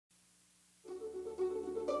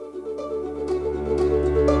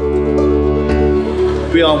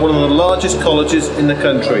We are one of the largest colleges in the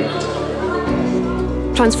country,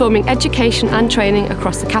 transforming education and training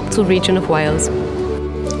across the Capital Region of Wales.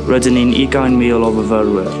 Rydyn ni'n 20,000 o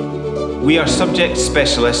fyfyrwyr. We are subject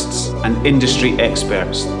specialists and industry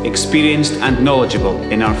experts, experienced and knowledgeable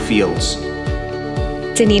in our fields.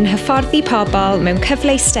 Dyn ni'n hyfforddi pobl mewn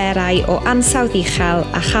cyfleusterau o ansawdd uchel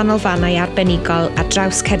a chanolfannau arbenigol ar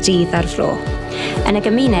draws Caerdydd a'r Fro. Yn y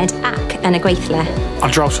gymuned ac yn y gweithle.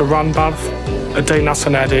 Ar draws y rhanbarth, y Deyrnas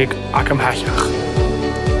Unedig ac ymhellach.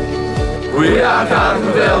 We are Cardiff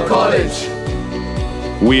and Vale College.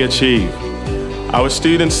 We achieve. Our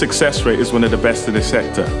student success rate is one of the best in the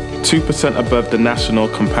sector, 2% above the national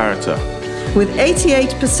comparator. With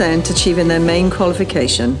 88% achieving their main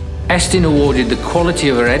qualification. Estyn awarded the quality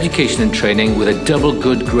of her education and training with a double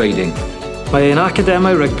good grading. Mae ein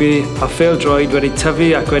academau rygbi a phêl-droed wedi tyfu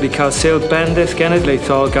ac wedi cael seil bendith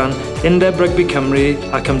genedlaethol gan Undeb Rygbi Cymru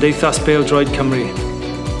a Cymdeithas Pêl-droed Cymru.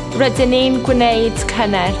 Rydyn ni'n gwneud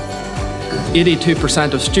cynner.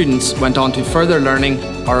 82% of students went on to further learning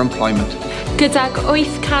or employment. Gydag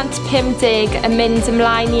 850 yn mynd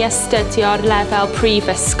ymlaen I astudio'r lefel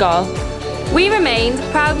prifysgol. We remained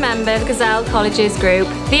a proud member of Gazelle Colleges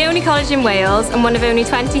Group, the only college in Wales and one of only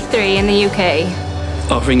 23 in the UK.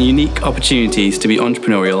 Offering unique opportunities to be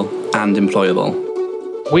entrepreneurial and employable.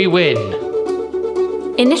 We win.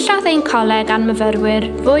 Enillodd ein coleg a'n myfyrwyr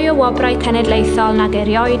fwy o wobrau cenedlaethol nag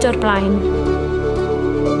erioed o'r blaen.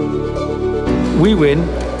 We win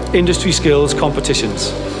industry skills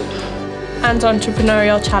competitions. And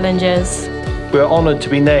entrepreneurial challenges. We are honoured to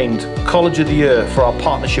be named College of the Year for our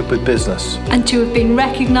partnership with business. And to have been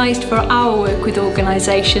recognised for our work with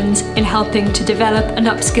organisations in helping to develop and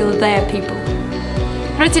upskill their people.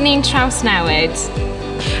 Rydyn ni'n trawsnewid.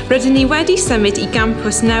 Rydyn ni wedi symud I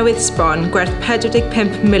gampws newydd sbon gwerth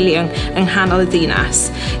 45 miliwn yng nghanol y ddinas,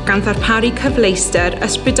 gan ddarparu cyfleuster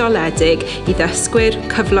ysbrydoledig I ddysgwyr,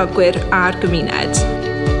 cyflogwyr a'r gymuned.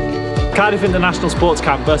 Cardiff International Sports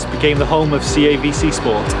Campus became the home of CAVC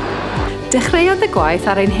Sport. Dechreuodd y gwaith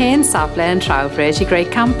ar ein hen safle yn Trowbridge I greu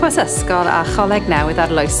campws ysgol a choleg newydd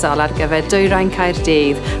arloesol ar gyfer dwyrain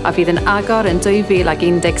Caerdydd a fydd yn agor yn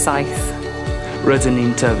 2017. Rydyn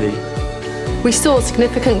ni'n tyfu. We saw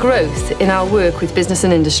significant growth in our work with business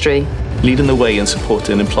and industry, leading the way in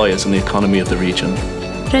supporting employers and the economy of the region.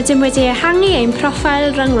 Rydym wedi ehangu ein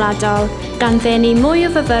profil ryngwladol gan ddenu mwy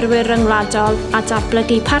o fyfyrwyr ryngwladol a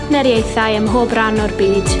datblygu partneriaethau ym mhob ran o'r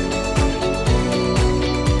byd.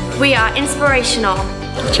 We are inspirational.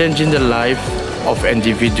 Changing the life of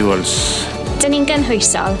individuals. Dyn ni'n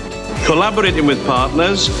gynhwysol. Collaborating with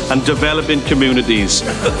partners and developing communities.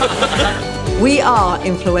 We are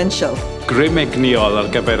influential. Grym egniol ar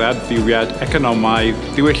gyfer adfywiad economaidd,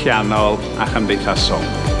 diwylliannol a chymdeithasol.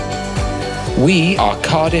 We are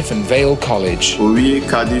Cardiff and Vale College. We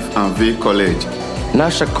Cardiff and Vale College.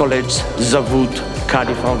 Nasza college zawód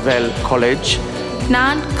Cardiff and Vale College.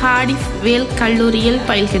 Na'n Cardiff Vale College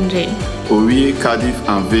Pailgynryn. We Cardiff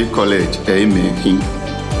and Vale College. Amen.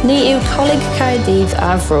 Ni yw Coleg Caerdydd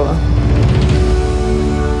a Fro.